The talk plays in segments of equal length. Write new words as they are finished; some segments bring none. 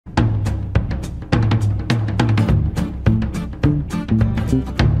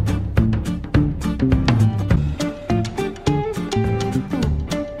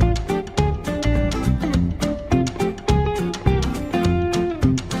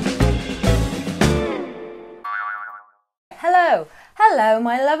Hello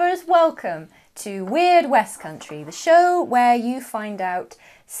my lovers, welcome to Weird Westcountry, the show where you find out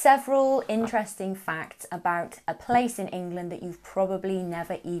several interesting facts about a place in England that you've probably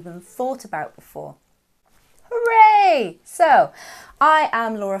never even thought about before. Hooray! So, I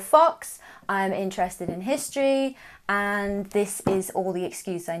am Laura Fox, I'm interested in history, and this is all the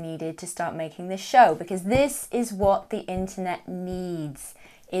excuse I needed to start making this show, because this is what the internet needs,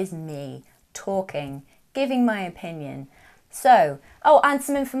 is me talking, giving my opinion. So, and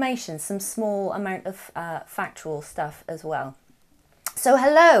some information, some small amount of factual stuff as well. So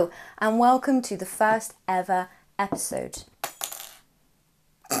hello and welcome to the first ever episode.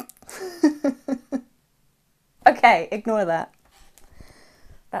 Okay, ignore that.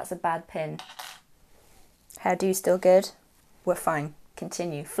 That's a bad pin. Hairdo still good? We're fine.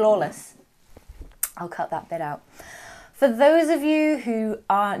 Continue. Flawless. I'll cut that bit out. For those of you who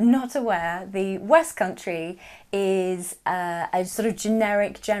are not aware, the Westcountry is a sort of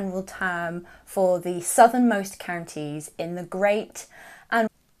generic general term for the southernmost counties in the great and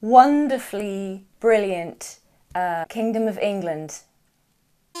wonderfully brilliant Kingdom of England.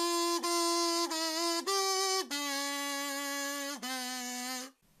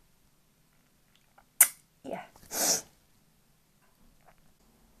 Yeah.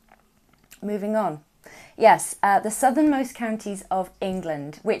 Moving on. Yes, the southernmost counties of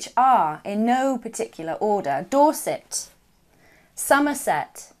England, which are, in no particular order, Dorset,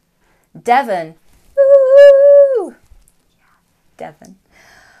 Somerset, Devon, woo! Devon,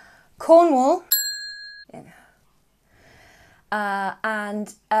 Cornwall,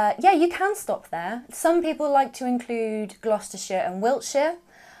 yeah, you can stop there. Some people like to include Gloucestershire and Wiltshire,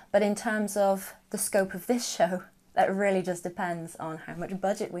 but in terms of the scope of this show, that really just depends on how much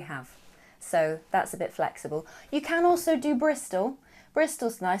budget we have. So that's a bit flexible. You can also do Bristol.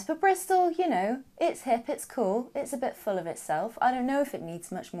 Bristol's nice, but Bristol, you know, it's hip, it's cool, it's a bit full of itself. I don't know if it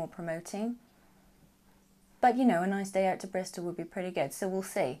needs much more promoting. But, you know, a nice day out to Bristol would be pretty good, so we'll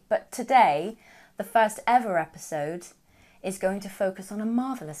see. But today, the first ever episode is going to focus on a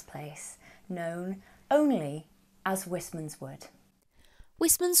marvellous place known only as Wistmans Wood.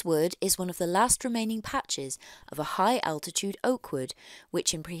 Wistmans Wood is one of the last remaining patches of a high-altitude oak wood,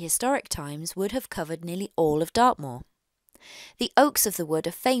 which in prehistoric times would have covered nearly all of Dartmoor. The oaks of the wood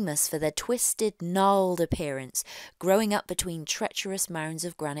are famous for their twisted, gnarled appearance, growing up between treacherous mounds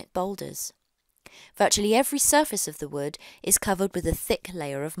of granite boulders. Virtually every surface of the wood is covered with a thick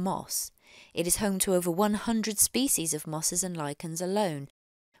layer of moss. It is home to over 100 species of mosses and lichens alone.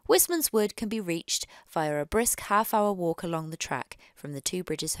 Wistmans Wood can be reached via a brisk half-hour walk along the track from the Two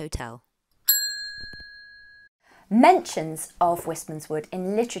Bridges Hotel. Mentions of Wistmans Wood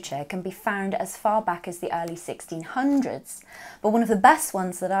in literature can be found as far back as the early 1600s, but one of the best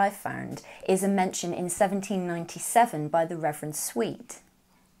ones that I've found is a mention in 1797 by the Reverend Sweet.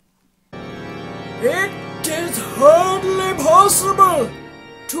 It is hardly possible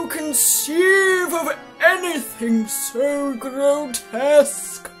to conceive of anything so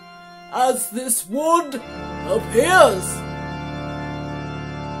grotesque as this wood appears.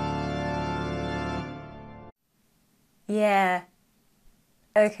 Yeah,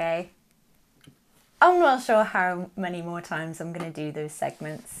 okay. I'm not sure how many more times I'm going to do those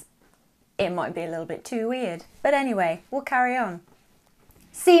segments. It might be a little bit too weird, but anyway, we'll carry on.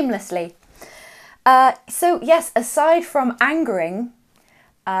 Seamlessly. So yes, aside from angering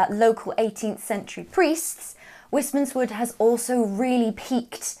local 18th century priests, Wistmans Wood has also really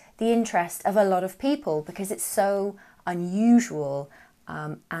piqued the interest of a lot of people because it's so unusual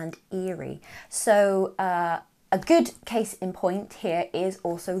and eerie. So a good case in point here is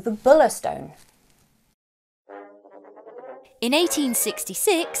also the Buller Stone. In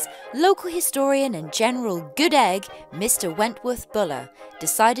 1866, local historian and general good egg, Mr. Wentworth Buller,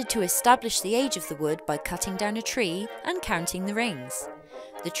 decided to establish the age of the wood by cutting down a tree and counting the rings.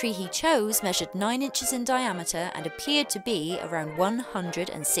 The tree he chose measured 9 inches in diameter and appeared to be around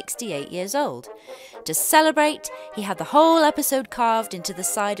 168 years old. To celebrate, he had the whole episode carved into the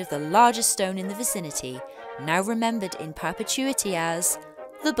side of the largest stone in the vicinity, now remembered in perpetuity as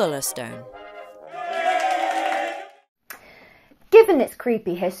the Buller Stone. Given its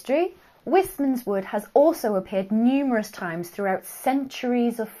creepy history, Wistmans Wood has also appeared numerous times throughout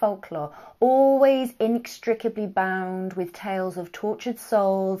centuries of folklore, always inextricably bound with tales of tortured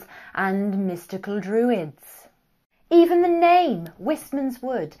souls and mystical druids. Even the name Wistmans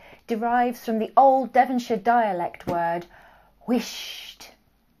Wood derives from the old Devonshire dialect word wisht,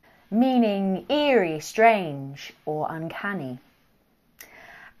 meaning eerie, strange or uncanny,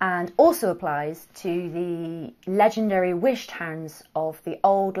 and also applies to the legendary wished hounds of the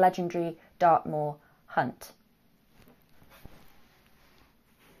old legendary Dartmoor hunt.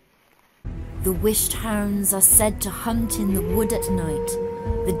 The wished hounds are said to hunt in the wood at night.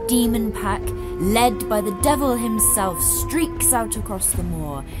 The demon pack, led by the devil himself, streaks out across the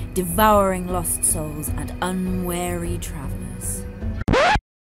moor, devouring lost souls and unwary travellers.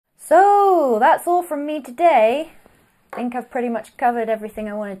 So, that's all from me today. I think I've pretty much covered everything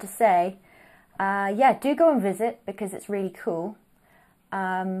I wanted to say. Yeah, do go and visit because it's really cool.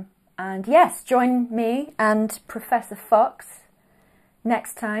 And yes, join me and Professor Fox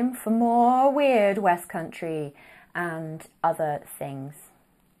next time for more weird West Country and other things.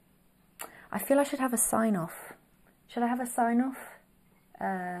 I feel I should have a sign-off. Should I have a sign-off?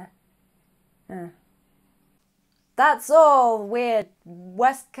 That's all, weird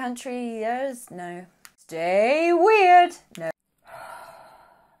West Countryers. No. Stay weird. No.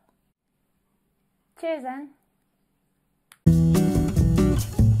 Cheers then.